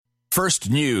First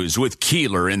News with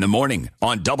Keeler in the morning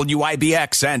on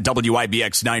WIBX and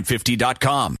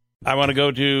WIBX950.com. I want to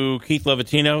go to Keith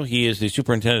Levatino. He is the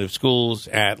superintendent of schools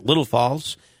at Little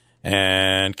Falls.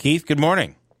 And Keith, good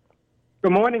morning.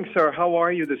 Good morning, sir. How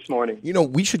are you this morning? You know,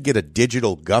 we should get a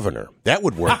digital governor. That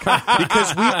would work.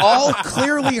 Because we all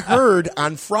clearly heard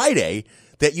on Friday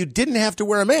that you didn't have to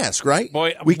wear a mask, right?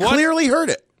 Boy, we clearly heard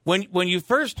it. When you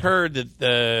first heard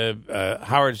that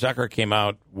Howard Zucker came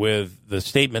out with the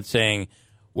statement saying,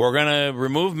 we're going to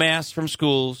remove masks from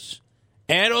schools,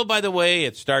 and, oh, by the way,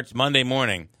 it starts Monday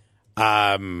morning, what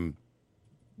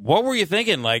were you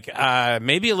thinking? Like,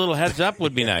 maybe a little heads up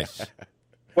would be nice.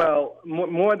 Well,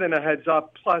 more than a heads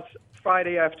up, plus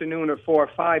Friday afternoon at 4 or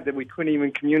 5 that we couldn't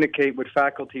even communicate with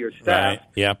faculty or staff, right.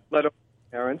 Yep. let alone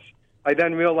parents. I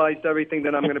then realized everything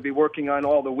that I'm going to be working on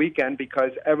all the weekend because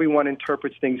everyone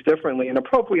interprets things differently, and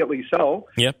appropriately so,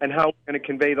 yep. and how we're going to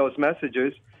convey those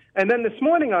messages. And then this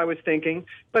morning I was thinking,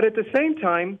 but at the same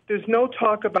time, there's no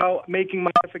talk about making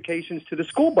modifications to the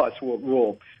school bus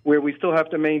rule, where we still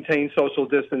have to maintain social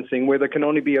distancing, where there can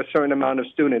only be a certain amount of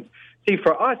students. See,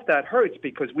 for us, that hurts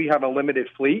because we have a limited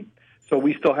fleet, so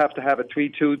we still have to have a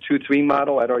 3-2, 2-3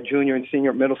 model at our junior and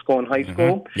senior middle school and high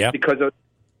school Yep. because of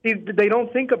they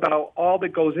don't think about all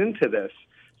that goes into this.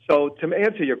 So to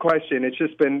answer your question, it's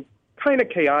just been kind of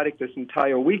chaotic this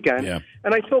entire weekend. Yeah.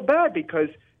 And I feel bad because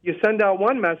you send out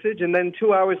one message and then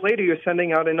 2 hours later you're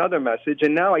sending out another message.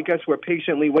 And now I guess we're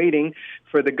patiently waiting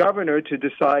for the governor to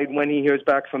decide when he hears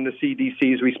back from the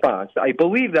CDC's response. I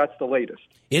believe that's the latest.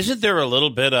 Isn't there a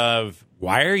little bit of,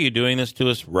 why are you doing this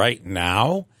to us right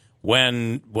now?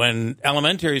 When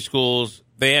elementary schools,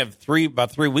 they have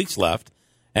about 3 weeks left,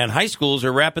 and high schools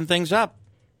are wrapping things up.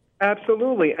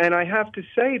 Absolutely. And I have to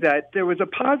say that there was a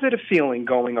positive feeling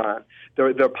going on.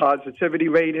 The positivity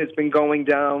rate has been going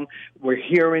down. We're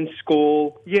here in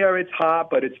school. Yeah, it's hot,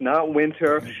 but it's not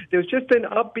winter. There's just an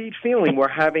upbeat feeling. We're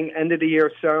having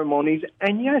end-of-the-year ceremonies.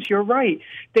 And, yes, you're right.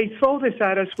 They throw this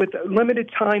at us with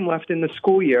limited time left in the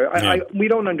school year. We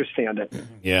don't understand it.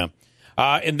 Yeah.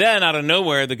 And then out of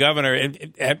nowhere, the governor,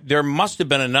 there must have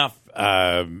been enough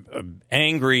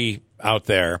angry out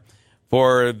there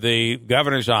for the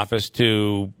governor's office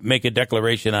to make a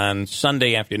declaration on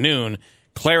Sunday afternoon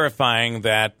clarifying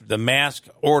that the mask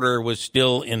order was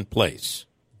still in place.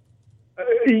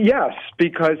 Yes,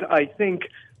 because I think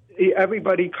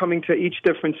everybody coming to each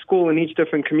different school in each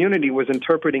different community was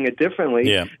interpreting it differently.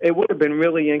 Yeah. It would have been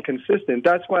really inconsistent.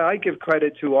 That's why I give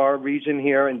credit to our region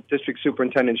here and District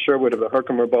Superintendent Sherwood of the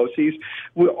Herkimer BOCES.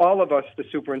 All of us, the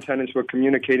superintendents, were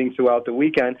communicating throughout the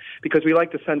weekend because we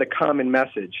like to send a common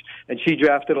message. And she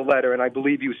drafted a letter, and I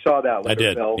believe you saw that letter, I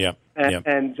did. Bill. Yep.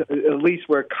 And at least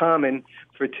we're common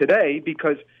for today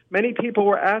because many people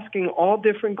were asking all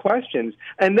different questions.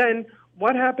 And then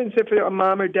what happens if a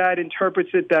mom or dad interprets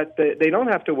it that they don't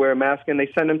have to wear a mask and they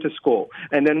send them to school,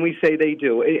 and then we say they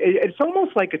do? It's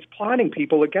almost like it's plotting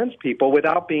people against people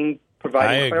without being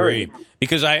providing clarity. I agree.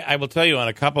 Because I will tell you on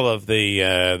a couple of the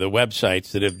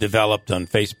websites that have developed on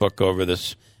Facebook over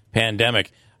this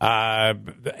pandemic,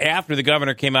 after the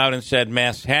governor came out and said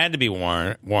masks had to be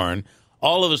worn,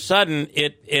 all of a sudden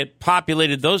it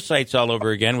populated those sites all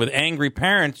over again with angry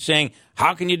parents saying,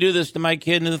 how can you do this to my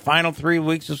kid in the final 3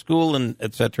 weeks of school, and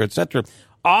et cetera, et cetera.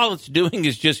 All it's doing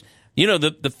is just,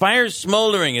 the fire's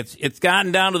smoldering. It's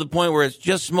gotten down to the point where it's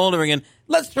just smoldering, and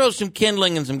let's throw some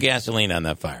kindling and some gasoline on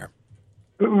that fire.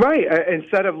 Right.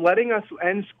 Instead of letting us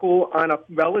end school on a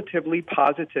relatively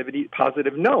positive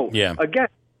note. Yeah. Again,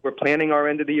 we're planning our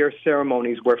end-of-the-year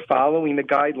ceremonies. We're following the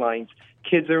guidelines.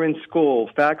 Kids are in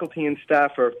school. Faculty and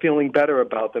staff are feeling better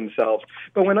about themselves.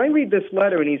 But when I read this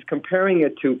letter and he's comparing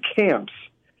it to camps,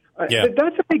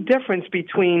 that's a big difference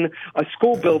between a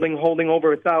school building holding over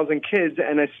 1,000 kids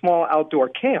and a small outdoor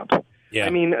camp. Yeah. I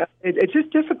mean, it's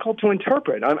just difficult to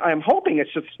interpret. I'm hoping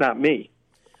it's just not me.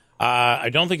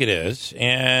 I don't think it is.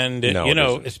 And,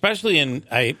 No, especially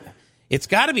it's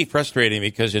got to be frustrating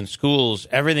because in schools,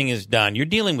 everything is done. You're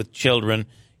dealing with children.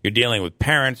 You're dealing with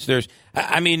parents.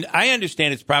 I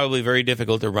understand it's probably very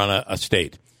difficult to run a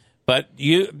state. But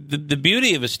the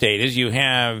beauty of a state is you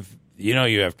have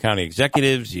county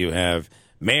executives, you have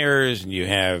mayors, and you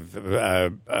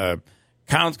have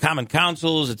common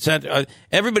councils, et cetera.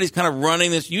 Everybody's kind of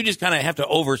running this. You just kind of have to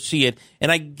oversee it.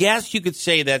 And I guess you could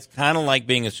say that's kind of like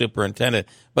being a superintendent.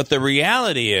 But the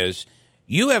reality is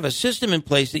you have a system in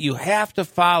place that you have to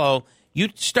follow. You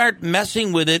start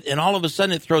messing with it, and all of a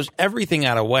sudden it throws everything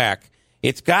out of whack.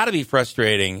 It's got to be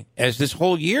frustrating, as this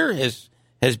whole year has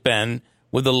been,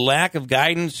 with the lack of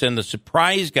guidance and the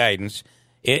surprise guidance.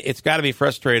 It's got to be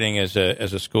frustrating as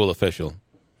a school official.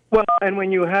 Well, and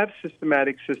when you have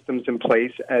systematic systems in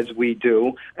place, as we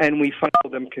do, and we follow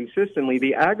them consistently,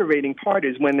 the aggravating part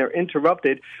is when they're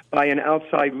interrupted by an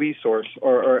outside resource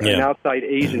or an outside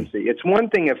agency. It's one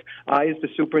thing if I, as the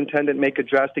superintendent, make a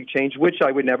drastic change, which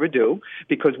I would never do,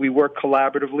 because we work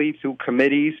collaboratively through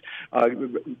committees.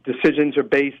 Decisions are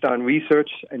based on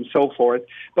research and so forth.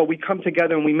 But we come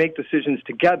together and we make decisions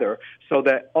together so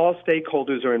that all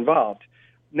stakeholders are involved.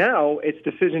 Now it's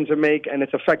decisions are made, and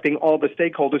it's affecting all the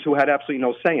stakeholders who had absolutely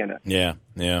no say in it. Yeah.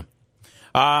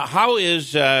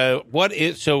 Officially,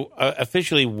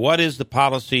 what is the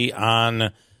policy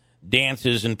on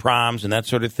dances and proms and that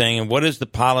sort of thing, and what is the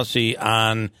policy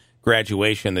on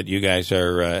graduation that you guys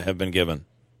have been given?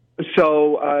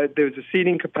 So there's a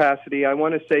seating capacity. I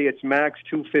want to say it's max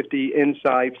 250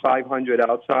 inside, 500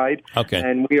 outside. Okay.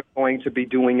 And we are going to be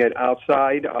doing it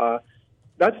outside.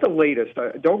 That's the latest.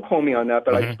 Don't call me on that,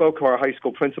 but I spoke to our high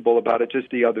school principal about it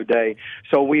just the other day.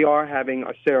 So we are having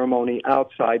a ceremony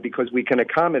outside because we can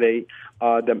accommodate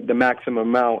the maximum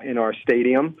amount in our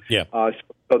stadium. Yeah.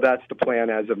 So that's the plan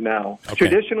as of now. Okay.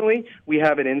 Traditionally, we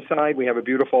have it inside. We have a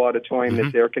beautiful auditorium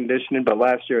that's air conditioned, but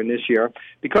last year and this year,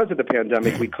 because of the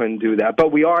pandemic, we couldn't do that.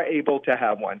 But we are able to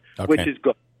have one, which is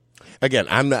good. Again,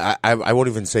 I won't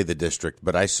even say the district,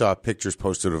 but I saw pictures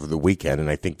posted over the weekend, and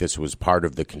I think this was part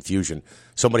of the confusion.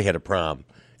 Somebody had a prom,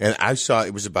 and I saw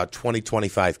it was about 20,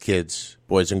 25 kids,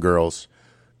 boys and girls,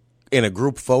 in a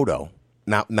group photo,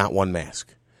 not one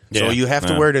mask. So you have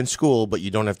to wear it in school, but you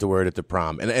don't have to wear it at the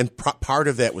prom. And part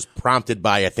of that was prompted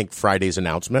by, I think, Friday's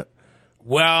announcement.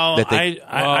 Well,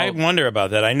 I wonder about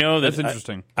that. I know that's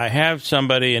interesting. I have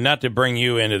somebody, and not to bring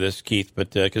you into this, Keith, but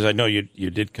because I know you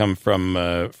did come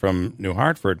from New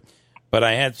Hartford, but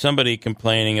I had somebody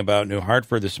complaining about New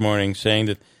Hartford this morning, saying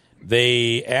that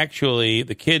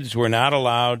the kids were not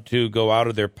allowed to go out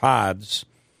of their pods.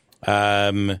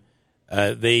 They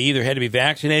either had to be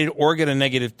vaccinated or get a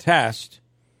negative test,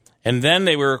 and then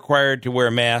they were required to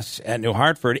wear masks at New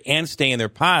Hartford and stay in their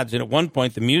pods. And at one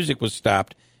point, the music was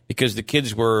stopped because the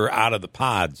kids were out of the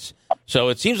pods. So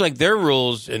it seems like their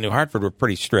rules in New Hartford were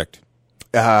pretty strict.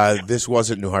 This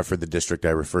wasn't New Hartford, the district I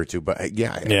refer to, but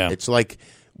it's like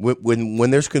when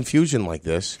there's confusion like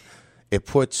this, it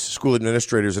puts school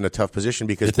administrators in a tough position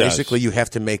because basically you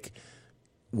have to make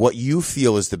what you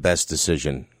feel is the best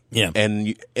decision. Yeah.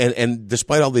 And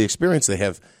despite all the experience they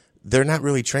have, they're not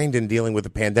really trained in dealing with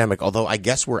a pandemic, although I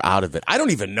guess we're out of it. I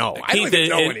don't even know. I don't even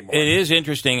know anymore. It is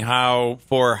interesting how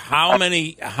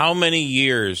many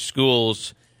years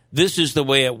schools, this is the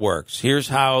way it works. Here's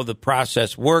how the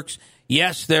process works.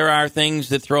 Yes, there are things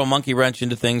that throw a monkey wrench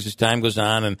into things as time goes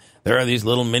on, and there are these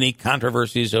little mini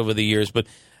controversies over the years. But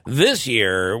this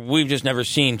year, we've just never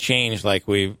seen change like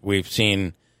we've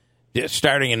seen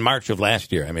starting in March of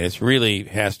last year. I mean, it really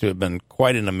has to have been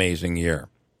quite an amazing year.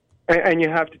 And you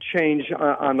have to change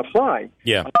on the fly.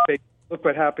 Yeah. Look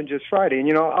what happened just Friday.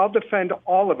 And, I'll defend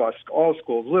all of us, all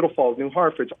schools, Little Falls, New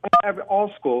Hartford,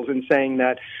 all schools, in saying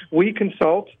that we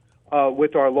consult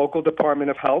with our local Department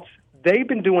of Health. They've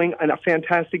been doing a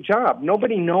fantastic job.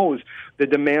 Nobody knows the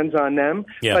demands on them.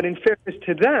 Yeah. But in fairness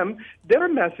to them, their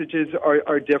messages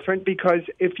are different because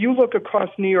if you look across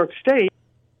New York State,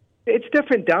 it's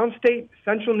different. Downstate,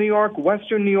 Central New York,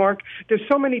 Western New York. There's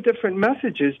so many different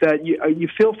messages that you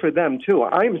feel for them, too.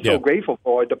 I am so grateful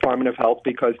for our Department of Health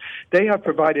because they have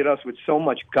provided us with so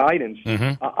much guidance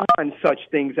on such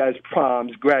things as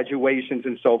proms, graduations,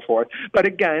 and so forth. But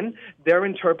again, they're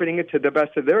interpreting it to the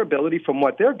best of their ability from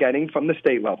what they're getting from the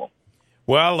state level.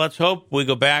 Well, let's hope we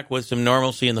go back with some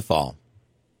normalcy in the fall.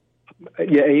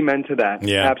 Yeah, amen to that.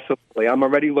 Yeah. Absolutely. I'm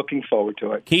already looking forward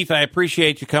to it. Keith, I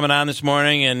appreciate you coming on this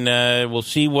morning, and we'll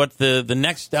see what the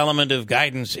next element of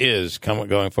guidance is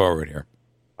going forward here.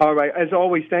 All right. As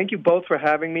always, thank you both for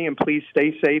having me, and please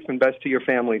stay safe and best to your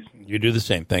families. You do the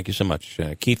same. Thank you so much.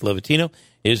 Keith Levatino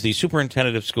is the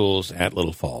superintendent of schools at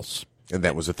Little Falls. And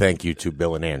that was a thank you to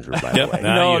Bill and Andrew, by the way.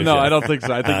 No, I don't think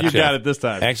so. I think you got it this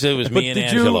time. Actually, it was me and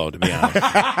Angelo, to be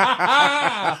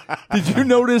honest. Did you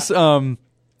notice...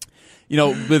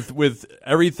 with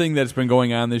everything that's been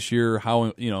going on this year,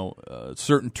 how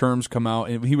certain terms come out,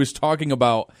 and he was talking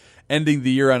about ending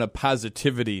the year on a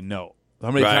positivity note.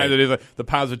 How many times it is the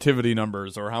positivity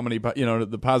numbers, or how many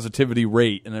the positivity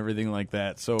rate, and everything like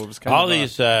that. So it was kind all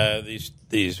of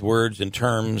these words and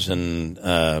terms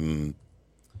and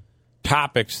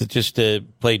topics that just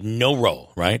played no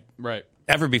role, right? Right.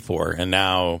 Ever before, and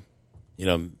now,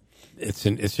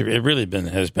 it really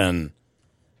has been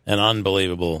an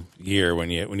unbelievable year when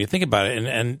you think about it,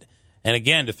 and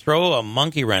again, to throw a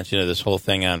monkey wrench into this whole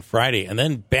thing on Friday and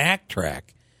then backtrack,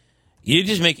 you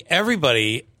just make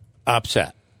everybody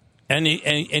upset.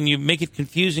 And you make it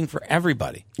confusing for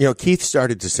everybody. You know, Keith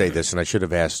started to say this, and I should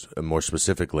have asked more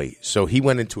specifically. So he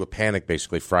went into a panic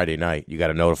basically Friday night. You got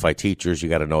to notify teachers, you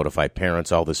got to notify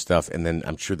parents, all this stuff, and then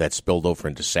I'm sure that spilled over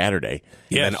into Saturday.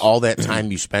 Yes. And all that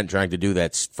time you spent trying to do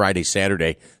that Friday,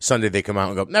 Saturday, Sunday they come out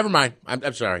and go, never mind,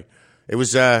 I'm sorry. It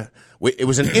was an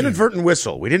inadvertent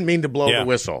whistle. We didn't mean to blow the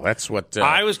whistle. That's what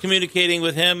I was communicating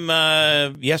with him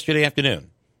yesterday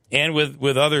afternoon, and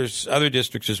with other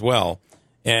districts as well.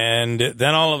 And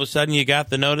then all of a sudden you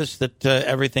got the notice that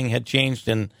everything had changed,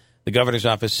 and the governor's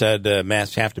office said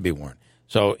masks have to be worn.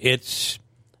 So it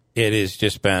has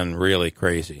just been really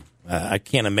crazy. I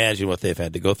can't imagine what they've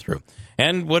had to go through.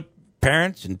 And what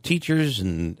parents and teachers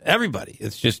and everybody,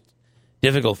 it's just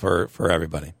difficult for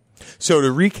everybody. So to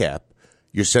recap,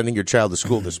 you're sending your child to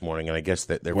school this morning, and I guess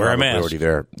that they're Wear a probably mask. already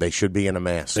there. They should be in a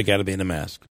mask. They got to be in a mask.